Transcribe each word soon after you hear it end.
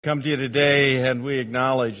Come to you today and we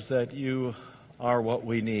acknowledge that you are what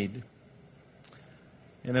we need.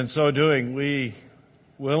 And in so doing, we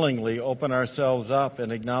willingly open ourselves up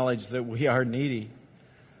and acknowledge that we are needy.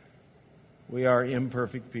 We are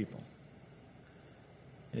imperfect people.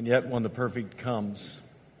 And yet when the perfect comes,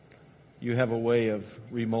 you have a way of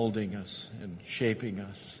remolding us and shaping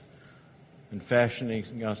us and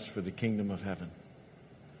fashioning us for the kingdom of heaven.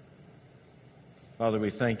 Father,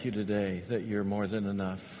 we thank you today that you're more than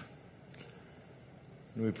enough.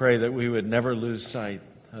 And we pray that we would never lose sight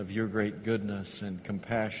of your great goodness and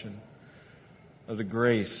compassion, of the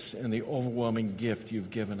grace and the overwhelming gift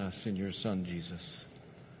you've given us in your Son, Jesus.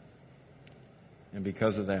 And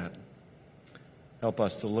because of that, help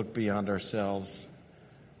us to look beyond ourselves,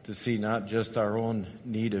 to see not just our own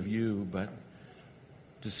need of you, but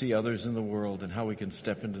to see others in the world and how we can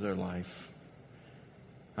step into their life,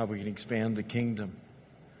 how we can expand the kingdom,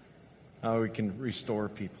 how we can restore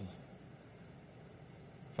people.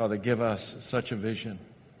 Father, give us such a vision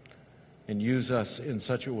and use us in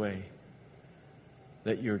such a way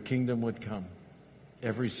that your kingdom would come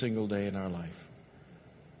every single day in our life.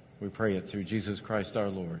 We pray it through Jesus Christ our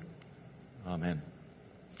Lord. Amen.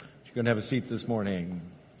 You're going to have a seat this morning.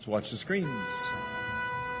 Let's watch the screens.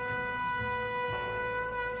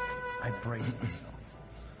 I braced myself.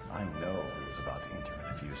 I know he was about to enter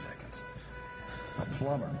in a few seconds. A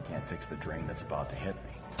plumber can't fix the drain that's about to hit me.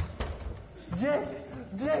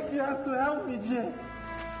 Jack, you have to help me, Jack.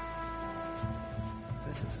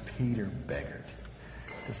 This is Peter Beggart.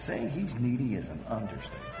 To say he's needy is an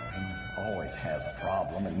understatement. He always has a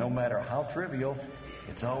problem, and no matter how trivial,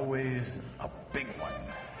 it's always a big one.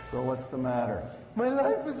 So what's the matter? My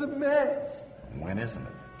life is a mess. When isn't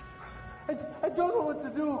it? I don't know what to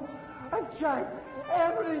do. I've tried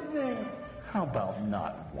everything. How about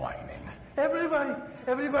not whining?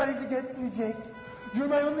 Everybody's against me, Jake. You're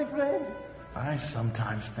my only friend. I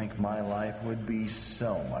sometimes think my life would be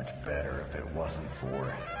so much better if it wasn't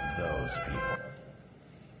for those people.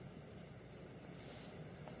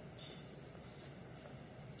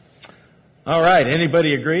 All right,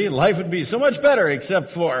 anybody agree? Life would be so much better except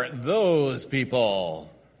for those people,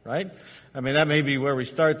 right? I mean, that may be where we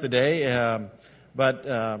start the day,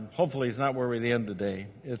 but hopefully it's not where we end the day.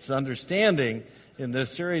 It's understanding in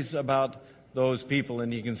this series about those people.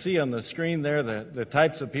 And you can see on the screen there the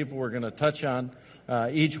types of people we're going to touch on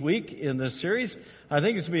each week in this series. I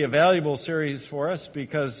think it's going to be a valuable series for us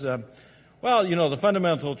because, the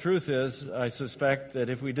fundamental truth is, I suspect, that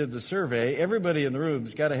if we did the survey, everybody in the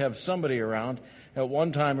room's got to have somebody around at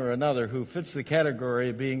one time or another who fits the category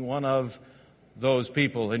of being one of those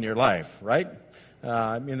people in your life, right?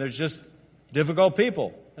 There's just difficult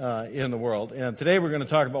people in the world. And today we're going to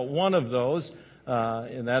talk about one of those,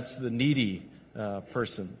 and that's the needy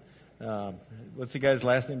person. What's the guy's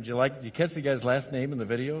last name? Did you catch the guy's last name in the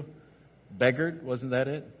video? Beggart, wasn't that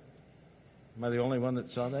it? Am I the only one that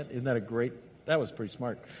saw that? Isn't that that was pretty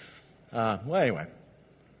smart. Anyway,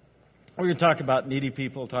 we're going to talk about needy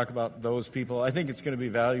people, talk about those people. I think it's going to be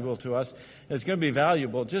valuable to us. It's going to be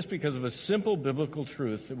valuable just because of a simple biblical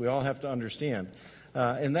truth that we all have to understand.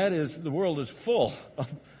 And that is the world is full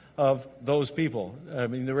of those people. I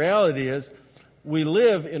mean, the reality is we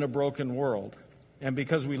live in a broken world. And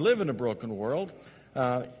because we live in a broken world,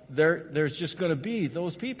 there's just going to be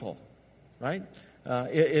those people, right?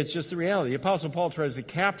 It's just the reality. The Apostle Paul tries to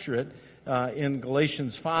capture it in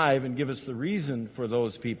Galatians 5 and give us the reason for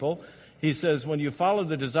those people. He says, when you follow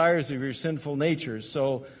the desires of your sinful nature,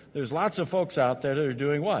 so there's lots of folks out there that are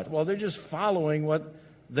doing what? Well, they're just following what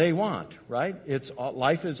they want, right?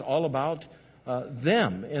 Life is all about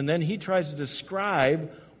them. And then he tries to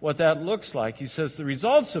describe what that looks like. He says the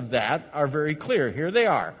results of that are very clear. Here they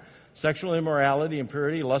are. Sexual immorality,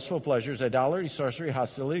 impurity, lustful pleasures, idolatry, sorcery,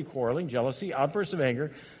 hostility, quarreling, jealousy, outbursts of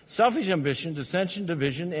anger, selfish ambition, dissension,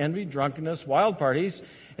 division, envy, drunkenness, wild parties.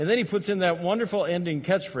 And then he puts in that wonderful ending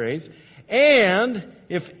catchphrase. And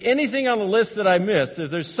if anything on the list that I missed, if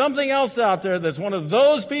there's something else out there that's one of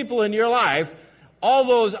those people in your life, all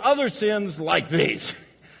those other sins like these.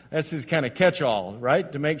 That's his kind of catch-all, right?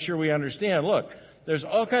 To make sure we understand, look, there's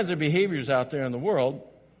all kinds of behaviors out there in the world.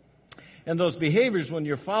 And those behaviors, when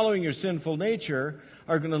you're following your sinful nature,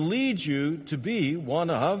 are going to lead you to be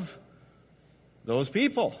one of those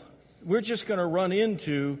people. We're just going to run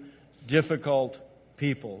into difficult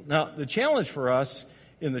people. Now, the challenge for us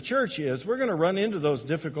in the church is we're going to run into those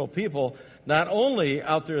difficult people not only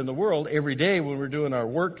out there in the world every day when we're doing our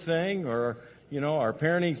work thing or, our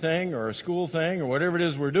parenting thing or a school thing or whatever it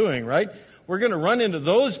is we're doing, right? We're going to run into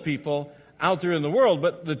those people out there in the world.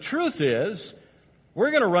 But the truth is,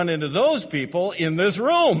 we're going to run into those people in this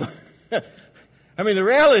room. I mean, the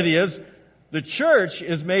reality is the church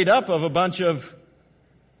is made up of a bunch of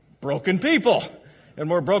broken people. And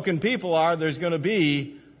where broken people are, there's going to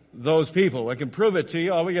be those people. I can prove it to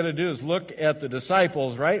you. All we got to do is look at the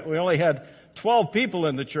disciples, right? We only had 12 people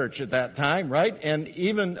in the church at that time, right? And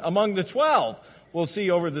even among the 12, we'll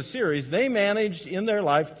see over the series, they managed in their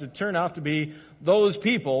life to turn out to be those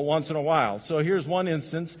people once in a while. So here's one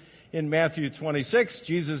instance in Matthew 26.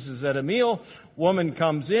 Jesus is at a meal. Woman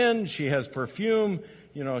comes in. She has perfume.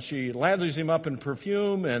 She lathers him up in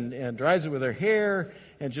perfume and dries it with her hair,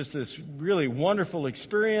 and just this really wonderful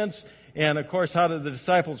experience. And of course, how do the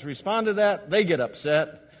disciples respond to that? They get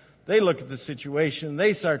upset. They look at the situation.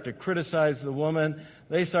 They start to criticize the woman.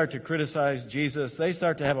 They start to criticize Jesus. They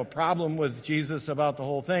start to have a problem with Jesus about the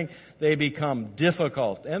whole thing. They become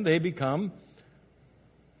difficult, and they become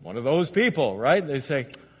one of those people, right? They say,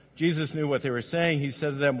 Jesus knew what they were saying. He said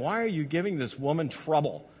to them, "Why are you giving this woman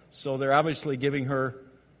trouble?" So they're obviously giving her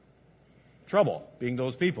trouble, being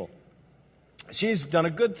those people. She's done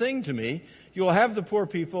a good thing to me. You'll have the poor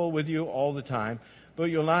people with you all the time,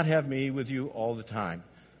 but you'll not have me with you all the time.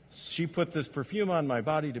 She put this perfume on my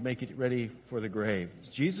body to make it ready for the grave.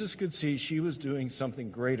 Jesus could see she was doing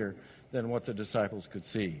something greater than what the disciples could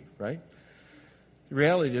see, right? The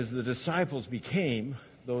reality is the disciples became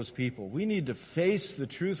those people. We need to face the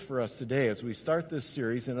truth for us today as we start this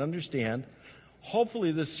series and understand.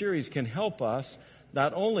 Hopefully this series can help us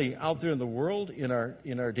not only out there in the world, in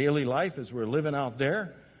our daily life as we're living out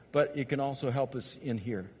there, but it can also help us in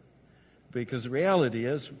here. Because the reality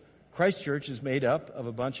is, Christ Church is made up of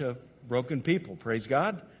a bunch of broken people. Praise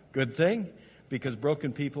God. Good thing. Because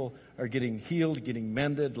broken people are getting healed, getting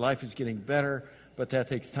mended, life is getting better, but that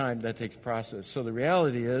takes time, that takes process. So the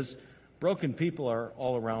reality is, broken people are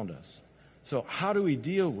all around us. So how do we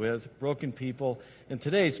deal with broken people, and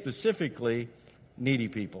today specifically, needy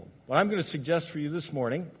people? What I'm going to suggest for you this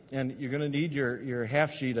morning, and you're going to need your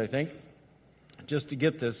half sheet, I think, just to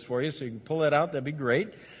get this for you, so you can pull that out, that'd be great.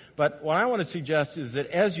 But what I want to suggest is that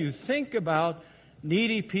as you think about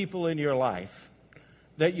needy people in your life,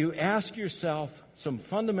 that you ask yourself some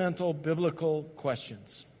fundamental biblical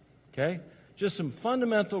questions, okay? Just some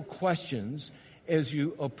fundamental questions as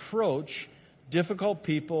you approach difficult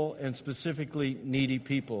people and specifically needy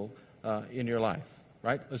people in your life,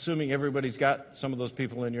 right? Assuming everybody's got some of those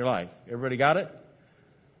people in your life. Everybody got it?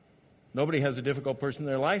 Nobody has a difficult person in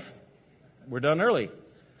their life? We're done early.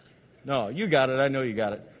 No, you got it. I know you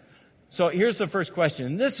got it. So here's the first question.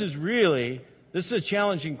 And this is a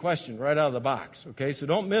challenging question right out of the box, okay? So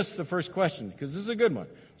don't miss the first question, because this is a good one.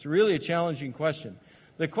 It's really a challenging question.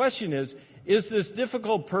 The question is this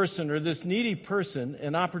difficult person or this needy person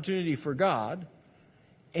an opportunity for God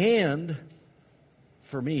and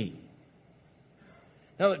for me?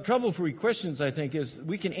 Now, the trouble for questions, I think, is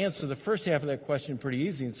we can answer the first half of that question pretty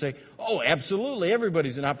easy and say, oh, absolutely,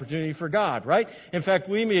 everybody's an opportunity for God, right? In fact,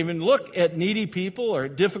 we may even look at needy people or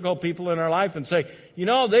difficult people in our life and say,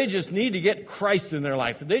 they just need to get Christ in their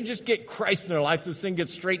life. If they just get Christ in their life, this thing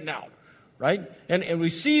gets straightened out, right? And we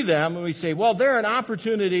see them and we say, well, they're an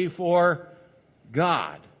opportunity for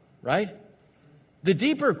God, right? The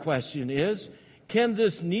deeper question is, can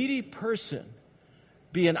this needy person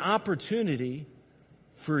be an opportunity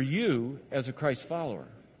for you as a Christ follower?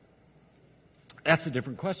 That's a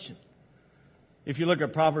different question. If you look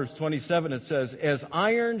at Proverbs 27, it says, as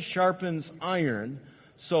iron sharpens iron,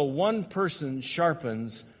 so one person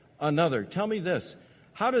sharpens another. Tell me this,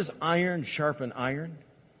 how does iron sharpen iron?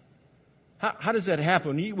 How does that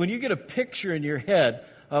happen? When you get a picture in your head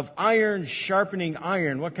of iron sharpening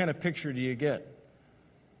iron, what kind of picture do you get?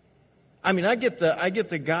 I mean, I get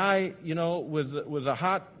the guy, with the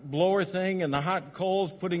hot blower thing and the hot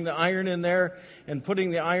coals, putting the iron in there and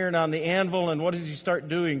putting the iron on the anvil. And what does he start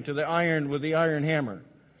doing to the iron with the iron hammer?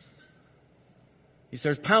 He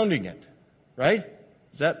starts pounding it, right?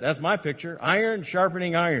 That's my picture. Iron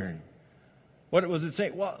sharpening iron. What was it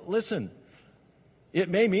saying? Well, listen, it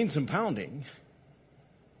may mean some pounding.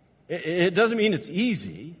 It doesn't mean it's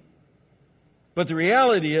easy. But the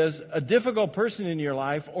reality is, a difficult person in your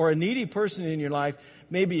life or a needy person in your life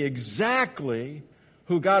may be exactly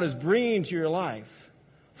who God is bringing to your life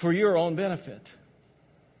for your own benefit.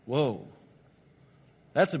 Whoa.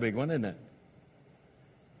 That's a big one, isn't it?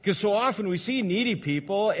 Because so often we see needy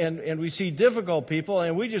people and we see difficult people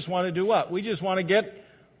and we just want to do what? We just want to get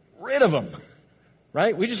rid of them.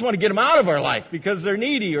 Right? We just want to get them out of our life because they're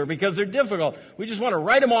needy or because they're difficult. We just want to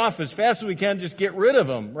write them off as fast as we can, just get rid of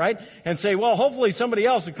them, right? And say, well, hopefully somebody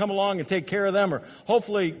else will come along and take care of them, or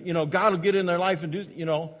hopefully, God will get in their life and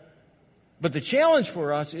do, But the challenge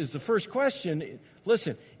for us is the first question,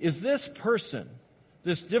 listen, is this person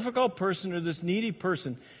this difficult person or this needy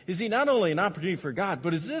person, is he not only an opportunity for God,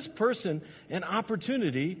 but is this person an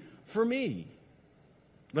opportunity for me?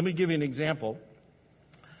 Let me give you an example.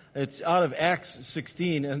 It's out of Acts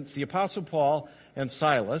 16, and it's the Apostle Paul and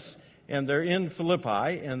Silas, and they're in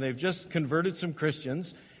Philippi, and they've just converted some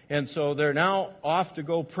Christians, and so they're now off to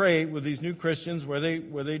go pray with these new Christians where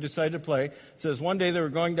they decide to pray. It says one day they were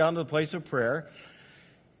going down to the place of prayer,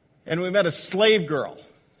 and we met a slave girl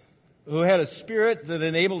who had a spirit that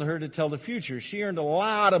enabled her to tell the future. She earned a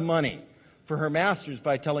lot of money for her masters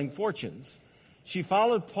by telling fortunes. She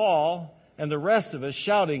followed Paul and the rest of us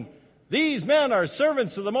shouting, "These men are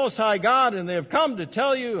servants of the Most High God, and they have come to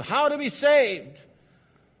tell you how to be saved."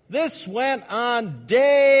 This went on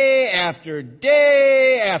day after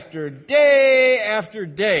day after day after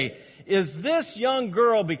day. Is this young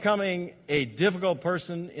girl becoming a difficult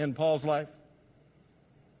person in Paul's life?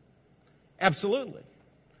 Absolutely.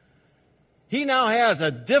 He now has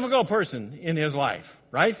a difficult person in his life,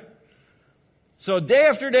 right? So day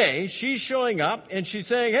after day, she's showing up and she's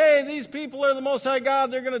saying, "Hey, these people are the Most High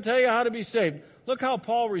God. They're going to tell you how to be saved." Look how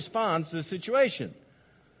Paul responds to the situation.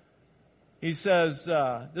 He says,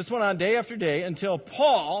 this went on day after day until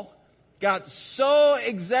Paul got so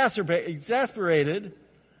exasperated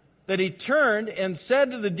that he turned and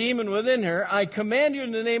said to the demon within her, "I command you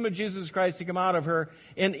in the name of Jesus Christ to come out of her."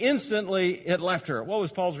 And instantly it left her. What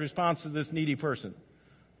was Paul's response to this needy person?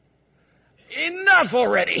 "Enough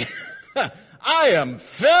already. I am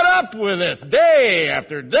fed up with this. Day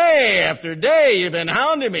after day after day, you've been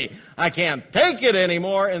hounding me. I can't take it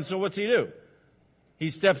anymore." And so what's he do?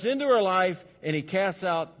 He steps into her life and he casts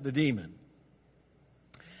out the demon.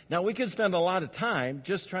 Now, we could spend a lot of time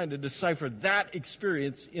just trying to decipher that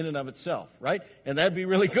experience in and of itself, right? And that'd be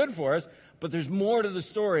really good for us, but there's more to the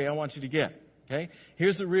story I want you to get, okay?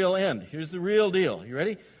 Here's the real end. Here's the real deal. You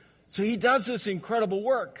ready? So he does this incredible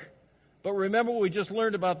work. But remember what we just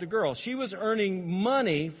learned about the girl. She was earning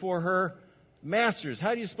money for her masters.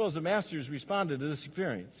 How do you suppose the masters responded to this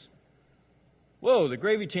experience? Whoa, the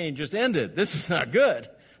gravy chain just ended. This is not good.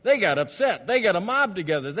 They got upset. They got a mob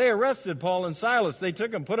together. They arrested Paul and Silas. They took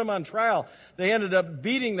them, put them on trial. They ended up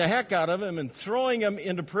beating the heck out of him and throwing him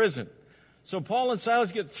into prison. So Paul and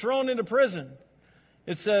Silas get thrown into prison.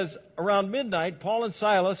 It says around midnight, Paul and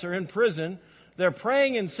Silas are in prison. They're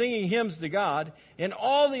praying and singing hymns to God, and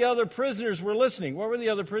all the other prisoners were listening. What were the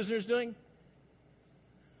other prisoners doing?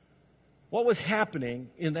 What was happening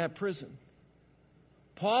in that prison?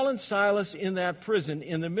 Paul and Silas in that prison,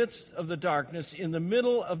 in the midst of the darkness, in the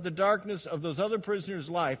middle of the darkness of those other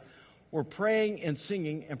prisoners' life, were praying and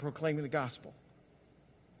singing and proclaiming the gospel.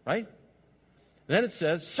 Right? Then it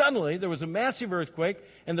says, suddenly there was a massive earthquake,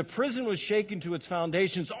 and the prison was shaken to its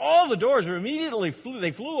foundations. All the doors were immediately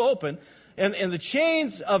flew open, and the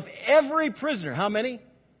chains of every prisoner, how many?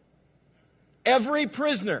 Every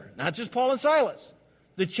prisoner, not just Paul and Silas.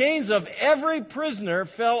 The chains of every prisoner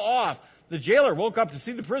fell off. The jailer woke up to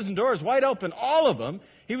see the prison doors wide open, all of them.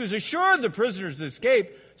 He was assured the prisoners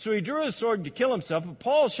escaped, so he drew his sword to kill himself. But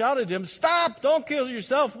Paul shouted to him, "Stop! Don't kill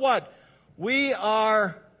yourself." What? We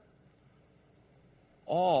are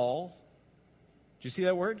all, do you see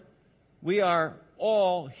that word? We are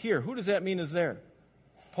all here. Who does that mean is there?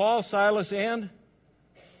 Paul, Silas, and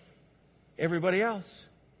everybody else.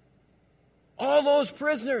 All those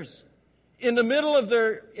prisoners. In the middle of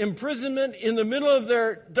their imprisonment, in the middle of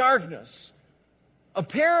their darkness,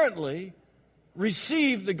 apparently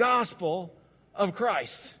received the gospel of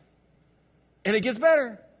Christ. And it gets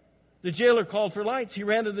better. The jailer called for lights. He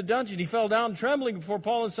ran to the dungeon. He fell down trembling before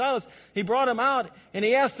Paul and Silas. He brought them out, and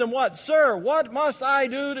he asked them what? "Sir, what must I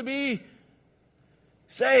do to be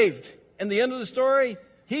saved?" And the end of the story,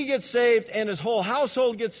 he gets saved, and his whole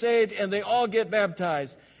household gets saved, and they all get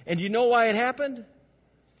baptized. And you know why it happened?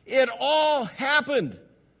 It all happened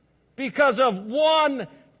because of one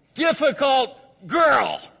difficult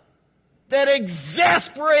girl that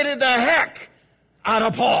exasperated the heck out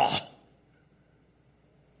of Paul.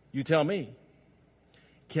 You tell me,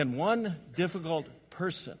 can one difficult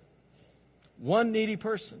person, one needy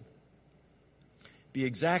person, be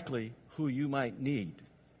exactly who you might need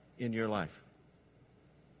in your life?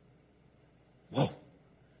 Whoa,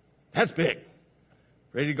 that's big.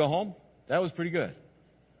 Ready to go home? That was pretty good.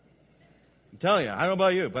 I'm telling you, I don't know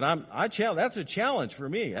about you, but that's a challenge for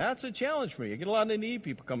me. That's a challenge for me. You get a lot of needy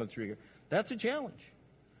people coming through here. That's a challenge.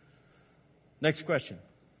 Next question.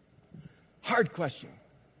 Hard question.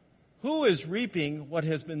 Who is reaping what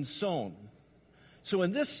has been sown? So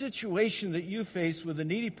in this situation that you face with a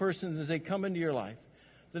needy person as they come into your life,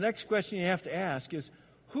 the next question you have to ask is,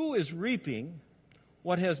 who is reaping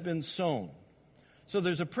what has been sown? So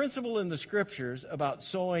there's a principle in the Scriptures about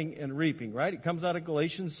sowing and reaping, right? It comes out of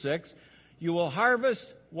Galatians 6. You will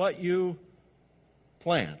harvest what you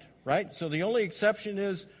plant, right? So the only exception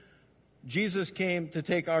is Jesus came to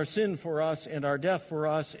take our sin for us and our death for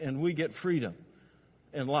us, and we get freedom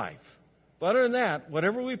and life. But other than that,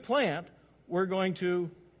 whatever we plant, we're going to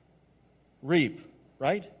reap,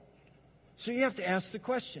 right? So you have to ask the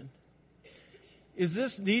question, is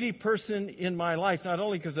this needy person in my life, not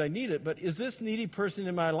only because I need it, but is this needy person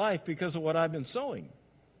in my life because of what I've been sowing?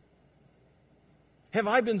 Have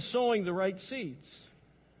I been sowing the right seeds?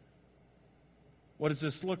 What does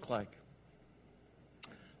this look like?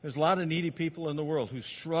 There's a lot of needy people in the world who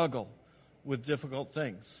struggle with difficult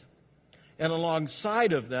things. And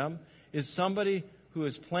alongside of them is somebody who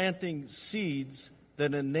is planting seeds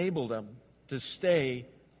that enable them to stay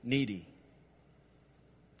needy.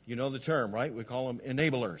 You know the term, right? We call them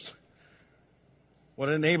enablers. What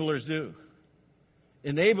do enablers do?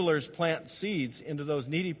 Enablers plant seeds into those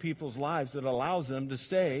needy people's lives that allows them to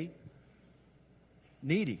stay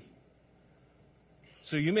needy.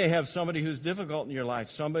 So you may have somebody who's difficult in your life,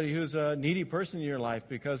 somebody who's a needy person in your life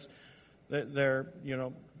because they're,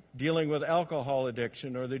 dealing with alcohol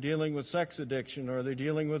addiction, or they're dealing with sex addiction, or they're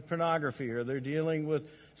dealing with pornography, or they're dealing with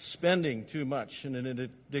spending too much in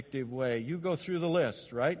an addictive way. You go through the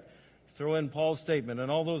list, right? Throw in Paul's statement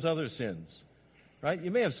and all those other sins, right?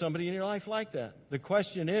 You may have somebody in your life like that. The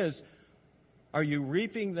question is, are you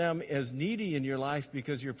reaping them as needy in your life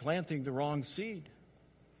because you're planting the wrong seed?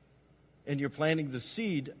 And you're planting the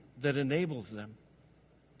seed that enables them?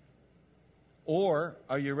 Or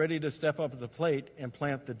are you ready to step up to the plate and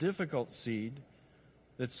plant the difficult seed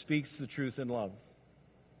that speaks the truth in love?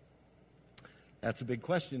 That's a big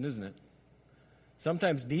question, isn't it?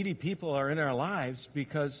 Sometimes needy people are in our lives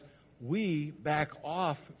because we back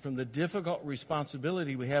off from the difficult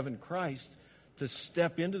responsibility we have in Christ to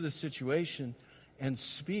step into the situation and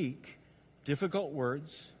speak difficult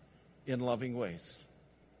words in loving ways.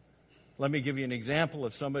 Let me give you an example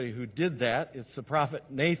of somebody who did that. It's the prophet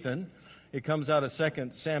Nathan. It comes out of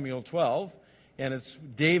 2 Samuel 12, and it's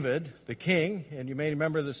David, the king. And you may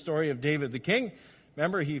remember the story of David, the king.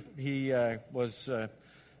 Remember, he was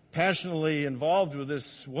passionately involved with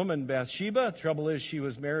this woman, Bathsheba. Trouble is, she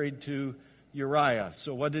was married to Uriah.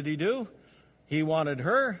 So what did he do? He wanted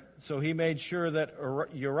her, so he made sure that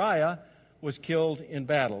Uriah was killed in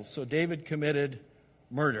battle. So David committed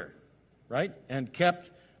murder, right? And kept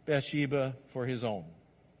Bathsheba for his own.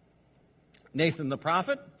 Nathan the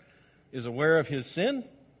prophet is aware of his sin.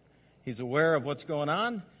 He's aware of what's going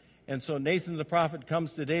on. And so Nathan the prophet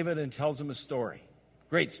comes to David and tells him a story.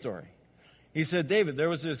 Great story. He said, David, there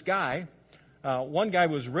was this guy. One guy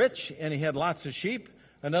was rich and he had lots of sheep.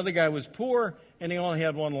 Another guy was poor and he only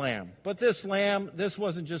had one lamb. But this lamb, this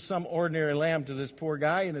wasn't just some ordinary lamb to this poor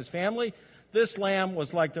guy and his family. This lamb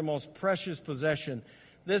was like their most precious possession.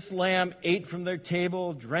 This lamb ate from their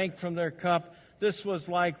table, drank from their cup. This was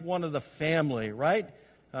like one of the family, right?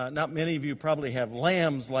 Not many of you probably have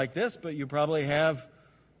lambs like this, but you probably have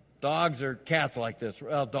dogs or cats like this.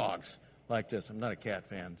 Well, dogs like this. I'm not a cat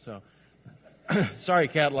fan, so sorry,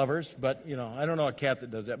 cat lovers, but, I don't know a cat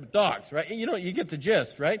that does that, but dogs, right? You get the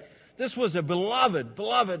gist, right? This was a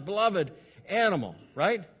beloved animal,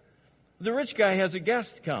 right? The rich guy has a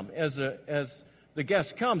guest come. As the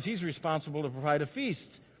guest comes, he's responsible to provide a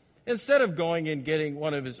feast. Instead of going and getting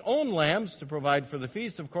one of his own lambs to provide for the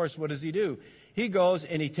feast, of course, what does he do? He goes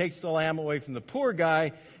and he takes the lamb away from the poor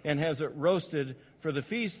guy and has it roasted for the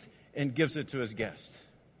feast and gives it to his guest.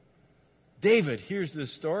 David hears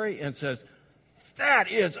this story and says, that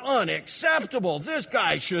is unacceptable. This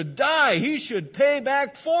guy should die. He should pay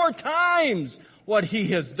back 4 times what he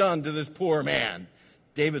has done to this poor man.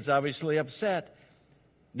 David's obviously upset.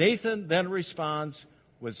 Nathan then responds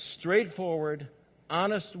with straightforward,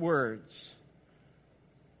 honest words.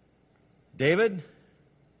 David,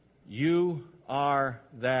 you are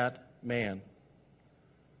that man.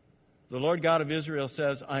 The Lord God of Israel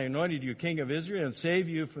says, I anointed you king of Israel and saved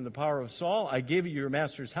you from the power of Saul. I gave you your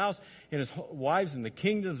master's house and his wives and the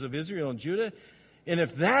kingdoms of Israel and Judah. And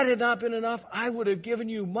if that had not been enough, I would have given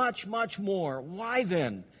you much, much more. Why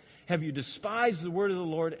then have you despised the word of the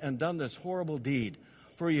Lord and done this horrible deed?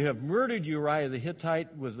 For you have murdered Uriah the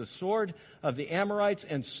Hittite with the sword of the Amorites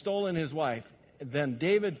and stolen his wife. Then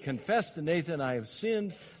David confessed to Nathan, I have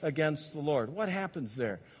sinned against the Lord. What happens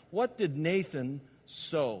there? What did Nathan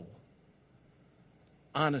sow?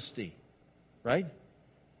 Honesty, right?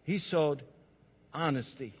 He sowed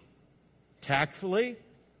honesty. Tactfully,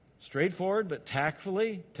 straightforward, but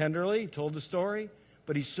tactfully, tenderly, told the story,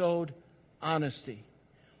 but he sowed honesty.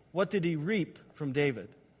 What did he reap from David?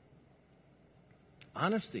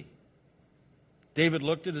 Honesty. David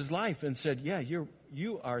looked at his life and said, yeah,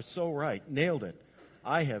 you are so right. Nailed it.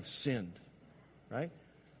 I have sinned. Right?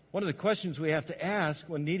 One of the questions we have to ask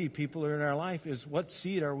when needy people are in our life is, what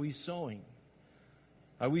seed are we sowing?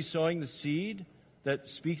 Are we sowing the seed that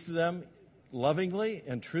speaks to them lovingly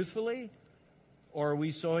and truthfully? Or are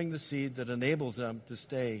we sowing the seed that enables them to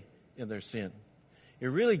stay in their sin? It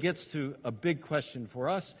really gets to a big question for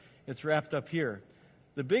us. It's wrapped up here.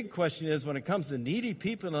 The big question is, when it comes to needy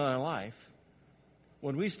people in our life,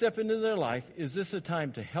 when we step into their life, is this a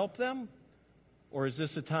time to help them, or is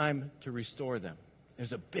this a time to restore them?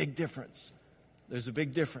 There's a big difference. There's a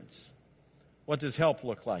big difference. What does help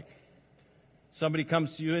look like? Somebody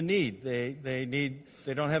comes to you in need.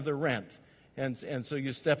 They don't have their rent. And so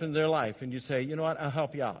you step into their life and you say, you know what, I'll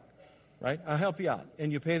help you out. Right? I'll help you out.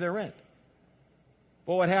 And you pay their rent.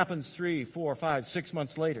 But what happens 3, 4, 5, 6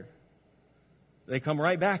 months later? They come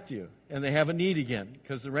right back to you and they have a need again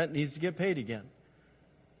because the rent needs to get paid again.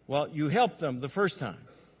 Well, you helped them the first time,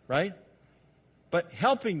 right? But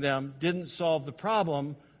helping them didn't solve the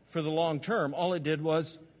problem for the long term. All it did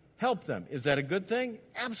was help them. Is that a good thing?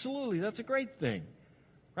 Absolutely. That's a great thing,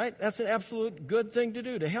 right? That's an absolute good thing to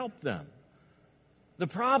do, to help them. The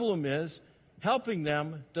problem is, helping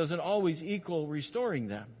them doesn't always equal restoring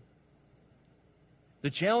them. The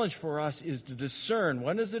challenge for us is to discern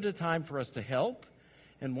when is it a time for us to help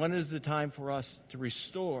and when is the time for us to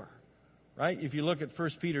restore, right? If you look at 1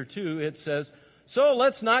 Peter 2, it says, so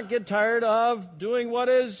let's not get tired of doing what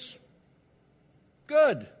is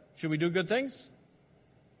good. Should we do good things?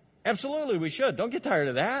 Absolutely, we should. Don't get tired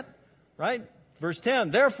of that, right? Verse 10,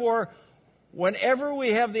 therefore, whenever we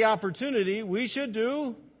have the opportunity, we should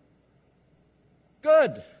do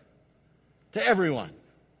good to everyone.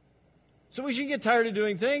 So we should get tired of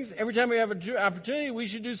doing things. Every time we have an opportunity, we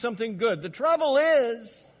should do something good. The trouble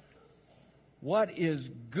is, what is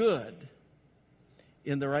good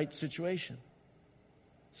in the right situation?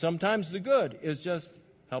 Sometimes the good is just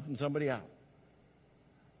helping somebody out.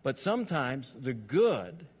 But sometimes the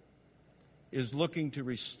good is looking to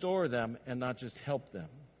restore them and not just help them.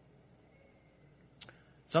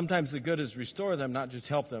 Sometimes the good is restore them, not just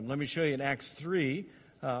help them. Let me show you in Acts 3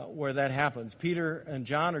 where that happens. Peter and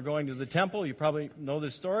John are going to the temple. You probably know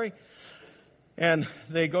this story. And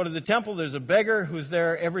they go to the temple. There's a beggar who's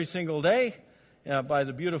there every single day by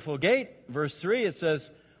the beautiful gate. Verse 3, it says,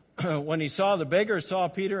 when he saw the beggar, saw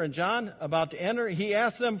Peter and John about to enter, he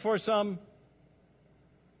asked them for some,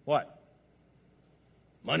 what?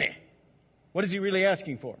 Money. What is he really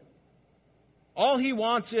asking for? All he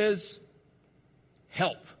wants is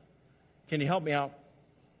help. Can you help me out?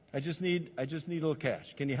 I just need a little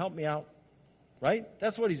cash. Can you help me out? Right?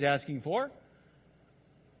 That's what he's asking for.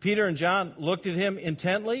 Peter and John looked at him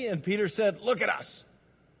intently, and Peter said, look at us.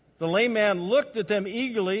 The lame man looked at them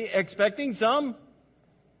eagerly, expecting some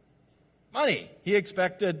money. He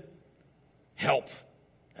expected help.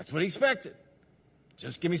 That's what he expected.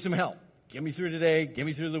 Just give me some help. Get me through today. Get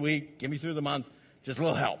me through the week. Get me through the month. Just a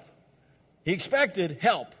little help. He expected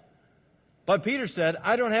help. But Peter said,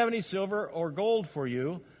 I don't have any silver or gold for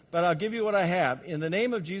you, but I'll give you what I have. In the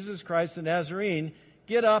name of Jesus Christ the Nazarene,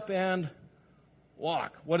 get up and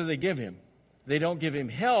walk. What do they give him? They don't give him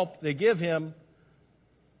help. They give him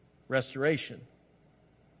restoration.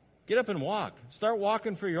 Get up and walk. Start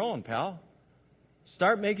walking for your own, pal.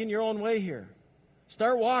 Start making your own way here.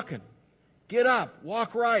 Start walking. Get up.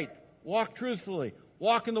 Walk right. Walk truthfully.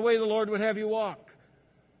 Walk in the way the Lord would have you walk.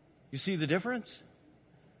 You see the difference?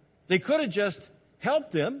 They could have just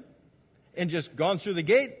helped him and just gone through the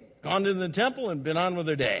gate, gone to the temple, and been on with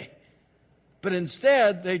their day. But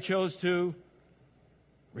instead, they chose to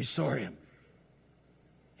restore him.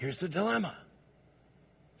 Here's the dilemma.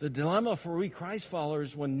 The dilemma for we Christ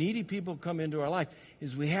followers, when needy people come into our life,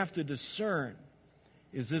 is we have to discern,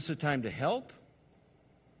 is this a time to help,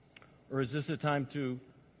 or is this a time to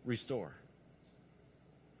restore?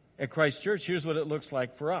 At Christ Church, here's what it looks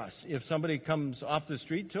like for us. If somebody comes off the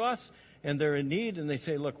street to us and they're in need and they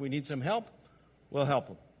say, look, we need some help, we'll help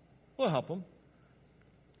them. We'll help them.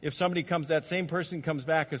 If somebody comes, that same person comes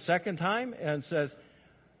back a second time and says,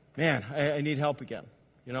 man, I need help again.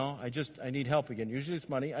 You know, I need help again. Usually it's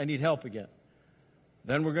money. I need help again.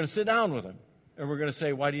 Then we're going to sit down with them and we're going to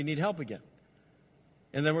say, why do you need help again?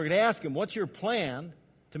 And then we're going to ask him, what's your plan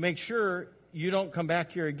to make sure you don't come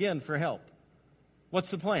back here again for help? What's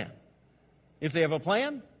the plan? If they have a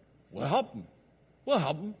plan, we'll help them. We'll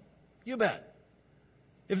help them. You bet.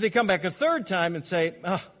 If they come back a third time and say,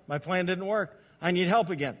 my plan didn't work, I need help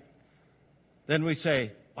again, then we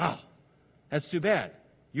say, wow, that's too bad.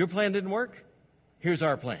 Your plan didn't work? Here's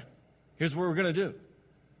our plan. Here's what we're going to do.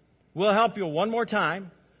 We'll help you one more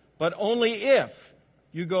time, but only if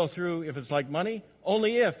you go through, if it's like money,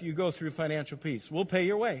 only if you go through financial peace. We'll pay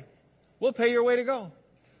your way. We'll pay your way to go.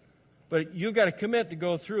 But you've got to commit to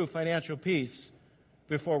go through financial peace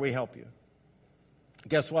before we help you.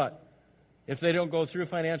 Guess what? If they don't go through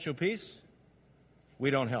financial peace,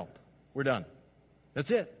 we don't help. We're done.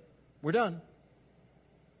 That's it. We're done.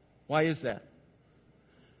 Why is that?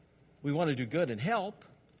 We want to do good and help,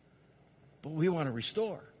 but we want to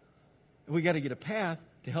restore. We got to get a path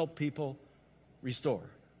to help people restore.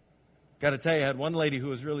 Got to tell you, I had one lady who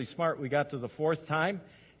was really smart. We got to the fourth time,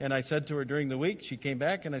 and I said to her during the week, she came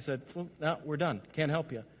back, and I said, no, we're done. Can't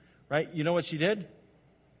help you. Right? You know what she did?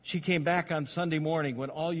 She came back on Sunday morning when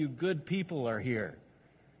all you good people are here.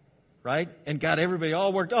 Right? And got everybody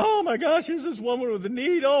all worked. Oh, my gosh, here's this woman with a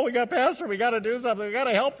need. Oh, we got Pastor. We got to do something. We got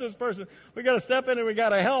to help this person. We got to step in and we got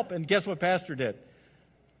to help. And guess what Pastor did?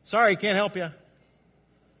 Sorry, can't help you.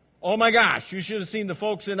 Oh, my gosh, you should have seen the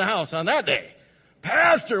folks in the house on that day.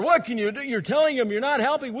 Pastor, what can you do? You're telling them you're not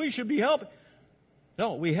helping. We should be helping.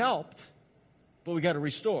 No, we helped, but we got to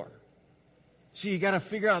restore. See, you got to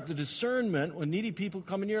figure out the discernment when needy people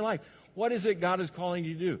come into your life. What is it God is calling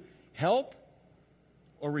you to do? Help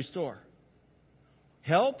or restore?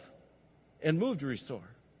 Help and move to restore.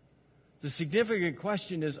 The significant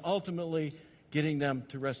question is ultimately getting them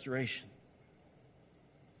to restoration.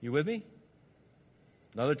 You with me?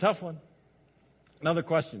 Another tough one. Another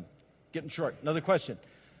question. Getting short. Another question.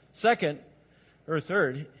 Second, or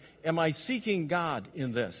third, am I seeking God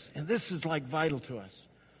in this? And this is like vital to us.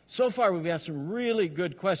 So far we've asked some really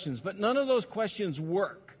good questions, but none of those questions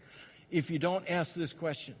work if you don't ask this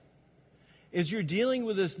question. As you're dealing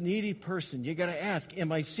with this needy person, you got to ask,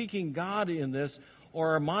 am I seeking God in this,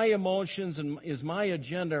 or are my emotions and is my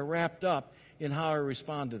agenda wrapped up in how I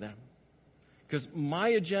respond to them? Because my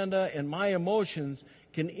agenda and my emotions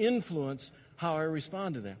can influence how I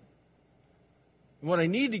respond to them. What I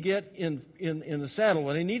need to get in the saddle,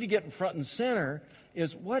 what I need to get in front and center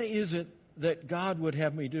is, what is it that God would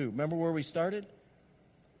have me do? Remember where we started?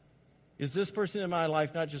 Is this person in my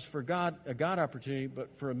life not just for a God opportunity, but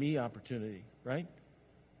for a me opportunity, right?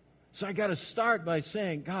 So I got to start by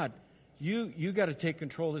saying, God, you got to take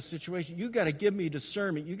control of this situation. You got to give me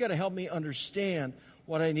discernment. You got to help me understand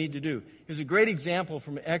what I need to do. Here's a great example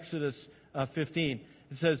from Exodus 15.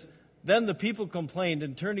 It says, then the people complained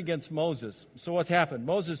and turned against Moses. So what's happened?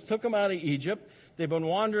 Moses took them out of Egypt. They've been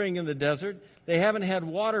wandering in the desert. They haven't had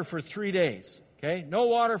water for 3 days. Okay? No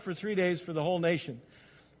water for 3 days for the whole nation.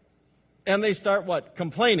 And they start what?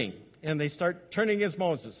 Complaining. And they start turning against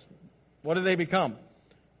Moses. What do they become?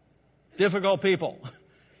 Difficult people.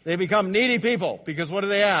 They become needy people. Because what do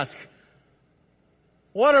they ask?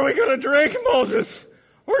 What are we going to drink, Moses?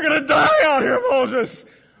 We're going to die out here, Moses.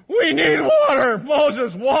 We need water.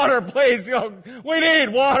 Moses, water, please. We need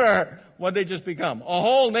water. What'd they just become? A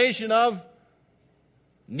whole nation of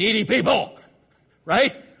needy people.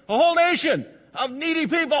 Right? A whole nation of needy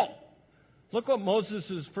people. Look what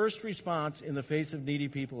Moses' first response in the face of needy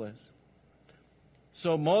people is.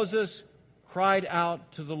 So Moses cried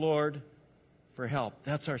out to the Lord for help.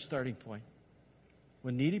 That's our starting point.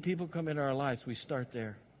 When needy people come into our lives, we start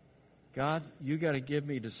there. God, you got to give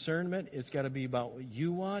me discernment. It's got to be about what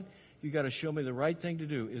you want. You got to show me the right thing to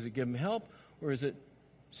do. Is it give them help, or is it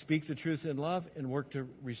speak the truth in love and work to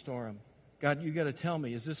restore them? God, you got to tell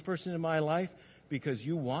me, is this person in my life because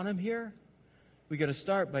you want him here? We got to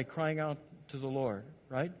start by crying out to the Lord,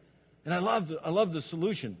 right? And I love the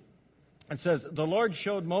solution. It says, the Lord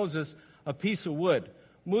showed Moses a piece of wood.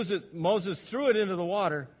 Moses threw it into the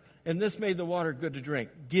water, and this made the water good to drink.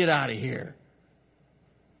 Get out of here.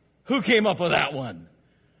 Who came up with that one?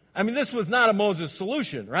 I mean, this was not a Moses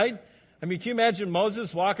solution, right? I mean, can you imagine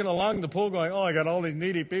Moses walking along the pool going, oh, I got all these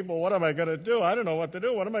needy people. What am I going to do? I don't know what to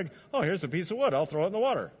do. Oh, here's a piece of wood. I'll throw it in the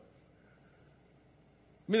water.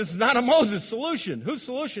 I mean, this is not a Moses solution. Whose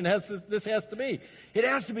solution this has to be? It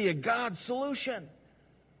has to be a God solution.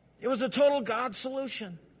 It was a total God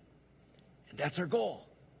solution. And that's our goal.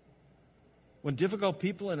 When difficult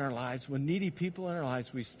people in our lives, when needy people in our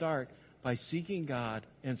lives, we start by seeking God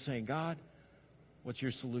and saying, God, what's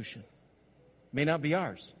your solution? May not be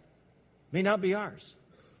ours. May not be ours.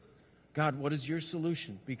 God, what is your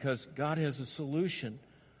solution? Because God has a solution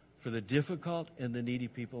for the difficult and the needy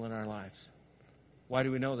people in our lives. Why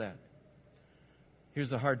do we know that?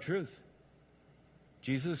 Here's the hard truth.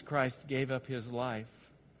 Jesus Christ gave up his life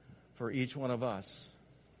for each one of us,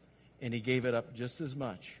 and he gave it up just as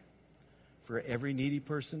much for every needy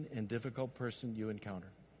person and difficult person you encounter.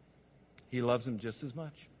 He loves them just as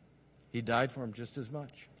much. He died for them just as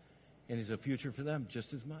much. And he's a future for them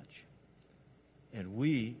just as much. and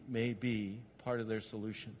we may be part of their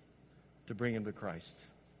solution to bring them to Christ.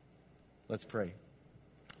 Let's pray.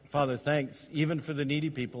 Father, thanks even for the needy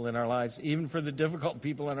people in our lives, even for the difficult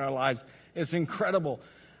people in our lives. It's incredible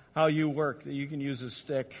how you work, that you can use a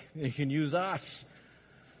stick, that you can use us.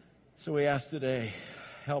 So we ask today,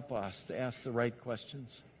 help us to ask the right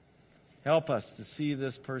questions. Help us to see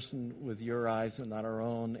this person with your eyes and not our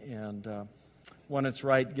own. And when it's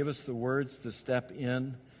right, give us the words to step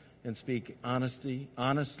in and speak honestly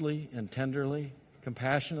and tenderly,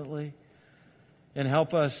 compassionately. And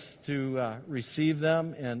help us to receive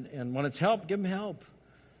them. And when it's help, give them help.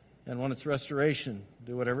 And when it's restoration,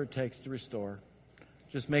 do whatever it takes to restore.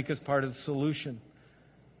 Just make us part of the solution.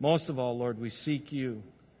 Most of all, Lord, we seek you,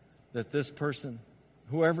 that this person,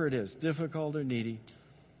 whoever it is, difficult or needy,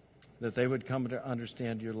 that they would come to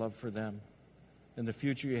understand your love for them and the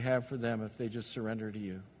future you have for them if they just surrender to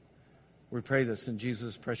you. We pray this in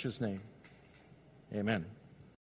Jesus' precious name. Amen.